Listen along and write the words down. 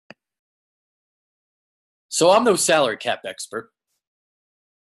So I'm no salary cap expert.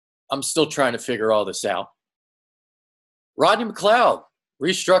 I'm still trying to figure all this out. Rodney McLeod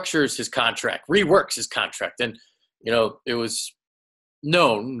restructures his contract, reworks his contract. And, it was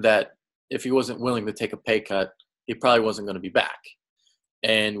known that if he wasn't willing to take a pay cut, he probably wasn't going to be back.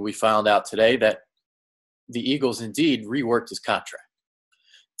 And we found out today that the Eagles indeed reworked his contract.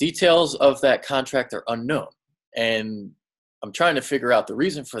 Details of that contract are unknown. And I'm trying to figure out the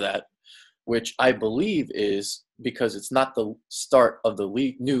reason for that, which I believe is because it's not the start of the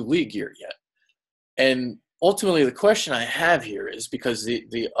new league year yet. And ultimately, the question I have here is because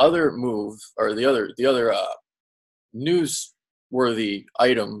the other move or the other newsworthy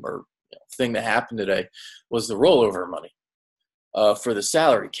item or thing that happened today was the rollover money for the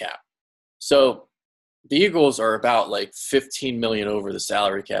salary cap. So the Eagles are about like $15 million over the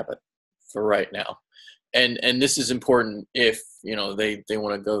salary cap for right now, and this is important if they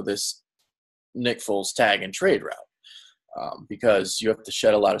want to go this Nick Foles tag and trade route because you have to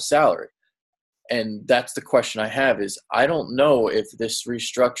shed a lot of salary. And that's the question I have is I don't know if this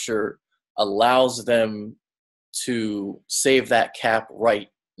restructure allows them to save that cap right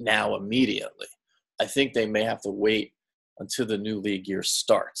now immediately. I think they may have to wait until the new league year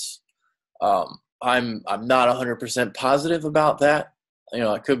starts. I'm not 100% positive about that.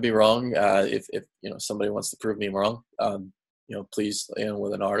 I could be wrong. If somebody wants to prove me wrong, please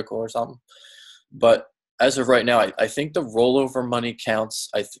with an article or something. But as of right now, I think the rollover money counts.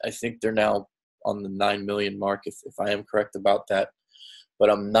 I think they're now on the $9 million mark, if I am correct about that.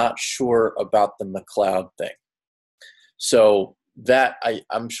 But I'm not sure about the McLeod thing. So that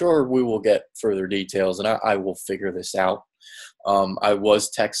I'm sure we will get further details, and I will figure this out. I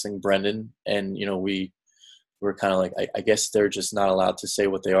was texting Brendan, and we were kind of like, I guess they're just not allowed to say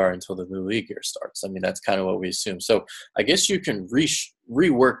what they are until the new league year starts. I mean, that's kind of what we assume. So I guess you can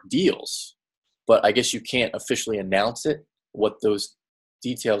rework deals, but I guess you can't officially announce it, what those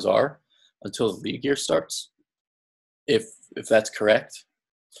details are, until the league year starts, if that's correct.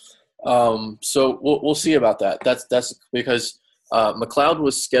 So we'll see about that. That's because McLeod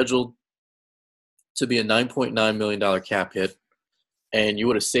was scheduled to be a $9.9 million cap hit, and you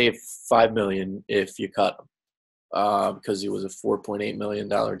would have saved $5 million if you cut him because he was a $4.8 million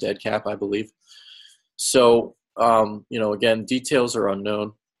dead cap, I believe. So again, details are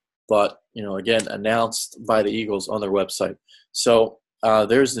unknown, but again, announced by the Eagles on their website. So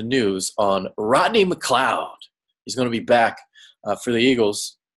there's the news on Rodney McLeod. He's going to be back for the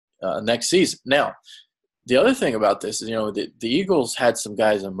Eagles next season. Now, the other thing about this is, the Eagles had some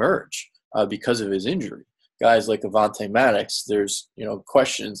guys emerge because of his injury. Guys like Avonte Maddox, there's,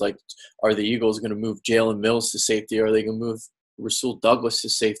 questions like, are the Eagles going to move Jalen Mills to safety? Or are they going to move Rasul Douglas to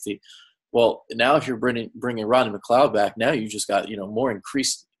safety? Well, now if you're bringing Rodney McLeod back, now you just got, more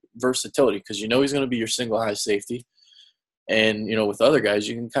increased versatility because he's going to be your single high safety. And, with other guys,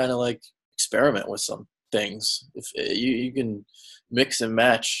 you can kind of like experiment with some things. If you can mix and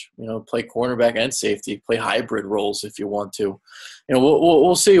match, play cornerback and safety, play hybrid roles if you want to.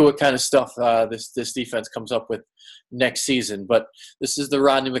 We'll see what kind of stuff this defense comes up with next season. But this is the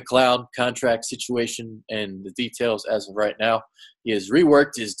Rodney McLeod contract situation and the details as of right now. He has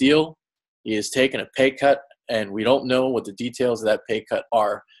reworked his deal. He has taken a pay cut, and we don't know what the details of that pay cut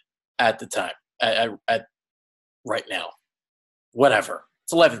are at the time, at right now. Whatever.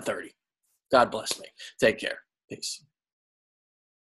 It's 11:30. God bless me. Take care. Peace.